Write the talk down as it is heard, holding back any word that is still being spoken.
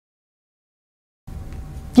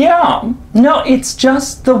Yeah, no, it's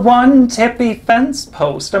just the one tippy fence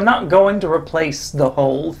post. I'm not going to replace the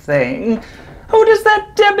whole thing. Who does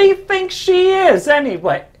that Debbie think she is,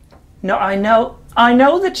 anyway? No, I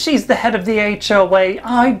know that she's the head of the HOA.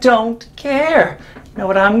 I don't care. You know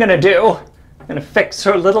what I'm gonna do? I'm gonna fix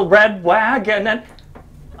her little red wagon and...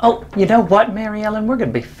 Oh, you know what, Mary Ellen? We're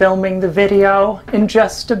gonna be filming the video in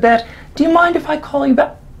just a bit. Do you mind if I call you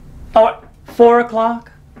back? Oh, 4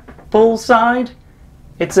 o'clock? Poolside?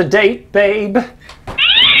 It's a date, babe.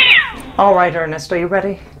 All right, Ernest, are you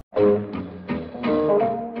ready?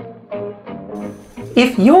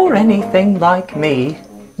 If you're anything like me,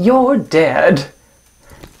 you're dead.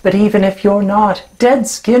 But even if you're not, dead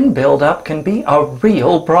skin buildup can be a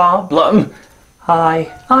real problem.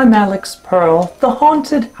 Hi, I'm Alex Pearl, the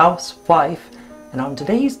Haunted Housewife, and on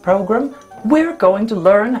today's program, we're going to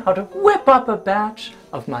learn how to whip up a batch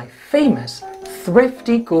of my famous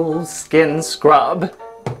Thrifty Ghoul skin scrub.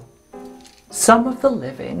 Some of the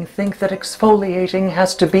living think that exfoliating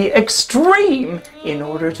has to be extreme in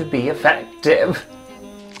order to be effective.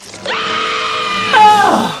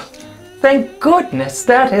 Oh, thank goodness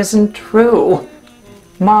that isn't true.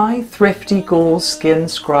 My Thrifty Ghoul skin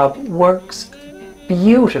scrub works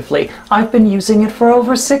beautifully. I've been using it for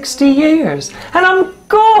over 60 years, and I'm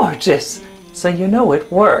gorgeous, so you know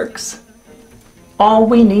it works. All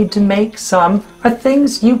we need to make some are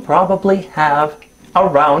things you probably have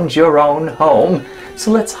around your own home.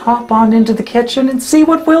 So let's hop on into the kitchen and see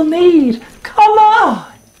what we'll need. Come on!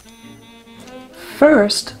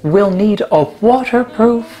 First, we'll need a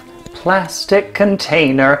waterproof plastic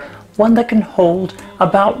container, one that can hold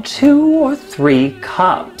about 2 or 3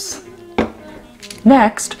 cups.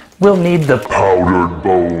 Next, we'll need the powdered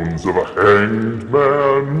bones of a hanged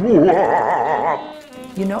man.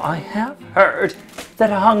 You know, I have heard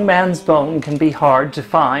that a hung man's bone can be hard to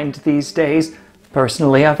find these days.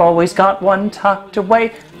 Personally, I've always got one tucked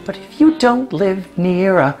away, but if you don't live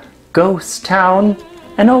near a ghost town,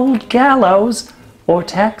 an old gallows, or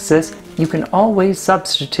Texas, you can always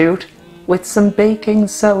substitute with some baking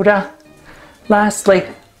soda. Lastly,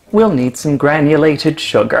 we'll need some granulated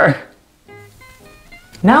sugar.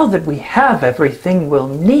 Now that we have everything we'll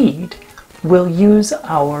need, we'll use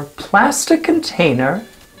our plastic container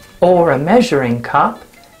or a measuring cup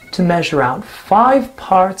to measure out 5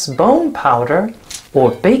 parts bone powder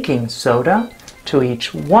or baking soda to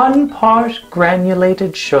each 1 part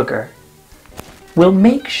granulated sugar. We'll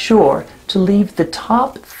make sure to leave the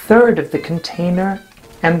top third of the container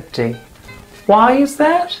empty. Why is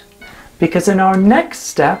that? Because in our next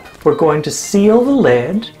step, we're going to seal the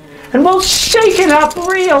lid and we'll shake it up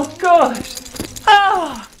real good.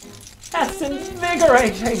 Ah, that's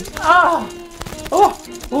invigorating. Ah, oh,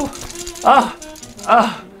 oh, ah,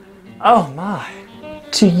 ah, oh my.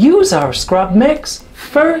 To use our scrub mix,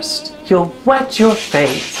 first you'll wet your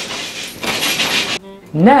face.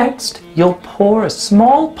 Next, you'll pour a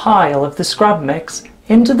small pile of the scrub mix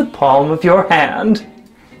into the palm of your hand.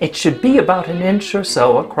 It should be about 1 inch or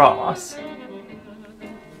so across.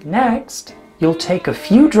 Next, you'll take a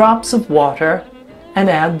few drops of water and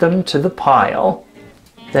add them to the pile.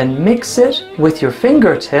 Then mix it with your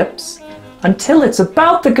fingertips until it's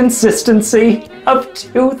about the consistency of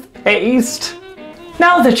toothpaste.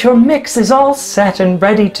 Now that your mix is all set and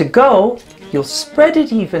ready to go, you'll spread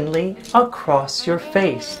it evenly across your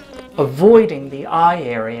face, avoiding the eye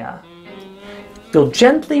area. You'll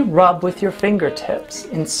gently rub with your fingertips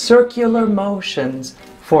in circular motions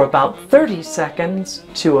for about 30 seconds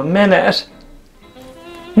to a minute.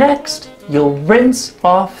 Next, you'll rinse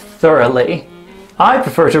off thoroughly. I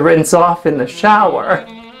prefer to rinse off in the shower.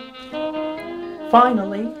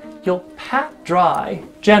 Finally, you'll pat dry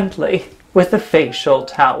gently with a facial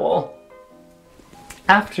towel.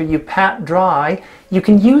 After you pat dry, you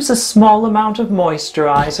can use a small amount of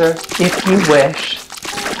moisturizer if you wish.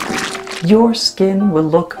 Your skin will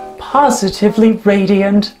look positively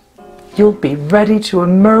radiant. You'll be ready to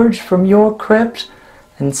emerge from your crypt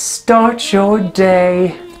and start your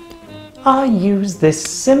day. I use this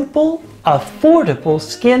simple, affordable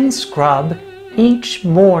skin scrub each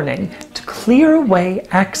morning to clear away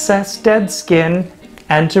excess dead skin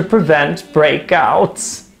and to prevent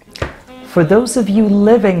breakouts. For those of you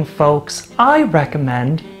living folks, I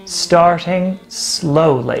recommend starting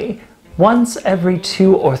slowly, once every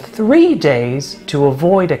 2 or 3 days to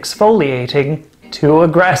avoid exfoliating too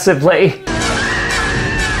aggressively.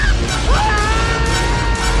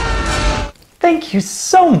 Thank you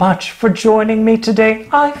so much for joining me today.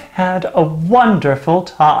 I've had a wonderful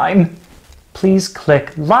time. Please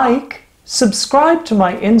click like, subscribe to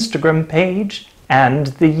my Instagram page and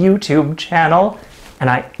the YouTube channel, And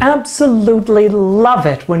I absolutely love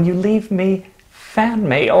it when you leave me fan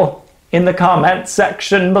mail in the comments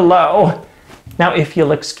section below. Now, if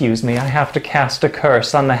you'll excuse me, I have to cast a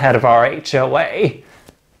curse on the head of our HOA.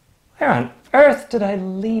 Where on earth did I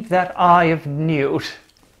leave that Eye of Newt?